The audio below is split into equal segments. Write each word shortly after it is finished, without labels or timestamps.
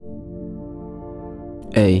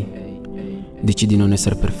Ehi, dici di non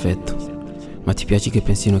essere perfetto, ma ti piace che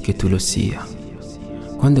pensino che tu lo sia,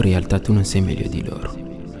 quando in realtà tu non sei meglio di loro.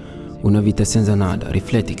 Una vita senza nada,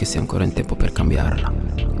 rifletti che sei ancora in tempo per cambiarla.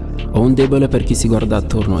 Ho un debole per chi si guarda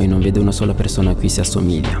attorno e non vede una sola persona a cui si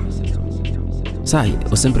assomiglia. Sai,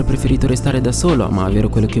 ho sempre preferito restare da solo ma avere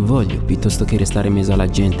quello che voglio, piuttosto che restare in mezzo alla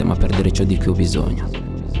gente ma perdere ciò di cui ho bisogno.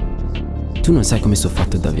 Tu non sai come sono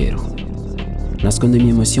fatto davvero. Nascondo le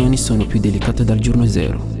mie emozioni, sono più delicato dal giorno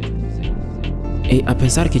zero. E a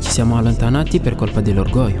pensare che ci siamo allontanati per colpa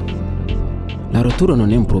dell'orgoglio. La rottura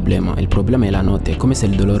non è un problema, il problema è la notte, è come se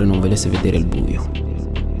il dolore non volesse vedere il buio.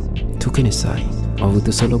 Tu che ne sai? Ho avuto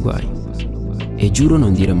solo guai. E giuro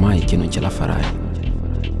non dire mai che non ce la farai.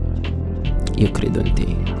 Io credo in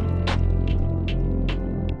te.